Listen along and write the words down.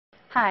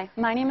Hi,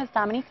 my name is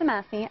Dominique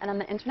Demasi, and I'm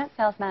the Internet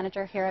Sales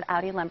Manager here at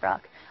Audi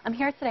Lynbrook. I'm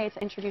here today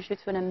to introduce you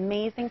to an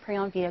amazing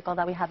pre-owned vehicle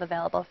that we have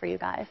available for you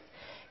guys.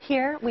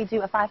 Here, we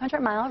do a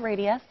 500-mile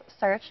radius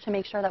search to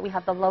make sure that we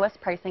have the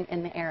lowest pricing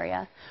in the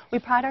area. We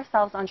pride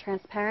ourselves on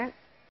transparent,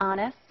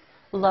 honest,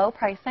 low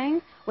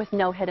pricing with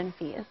no hidden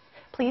fees.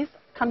 Please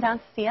come down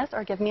to see us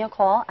or give me a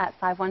call at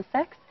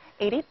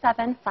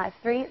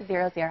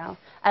 516-887-5300.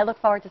 I look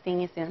forward to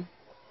seeing you soon.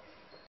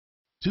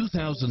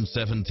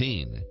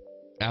 2017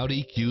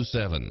 Audi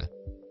Q7.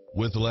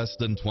 With less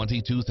than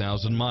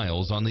 22,000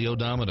 miles on the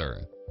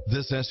odometer,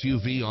 this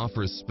SUV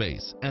offers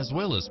space as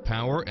well as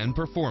power and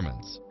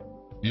performance.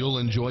 You'll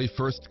enjoy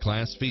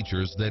first-class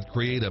features that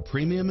create a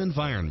premium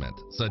environment,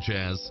 such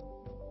as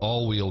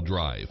all-wheel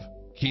drive,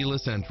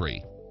 keyless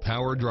entry,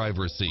 power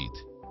driver seat,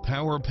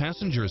 power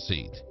passenger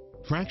seat,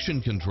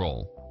 traction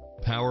control,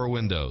 power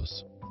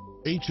windows,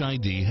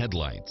 HID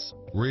headlights,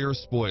 rear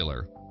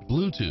spoiler,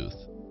 Bluetooth,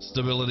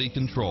 stability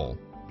control.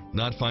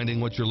 Not finding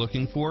what you're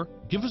looking for?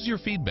 Give us your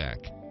feedback.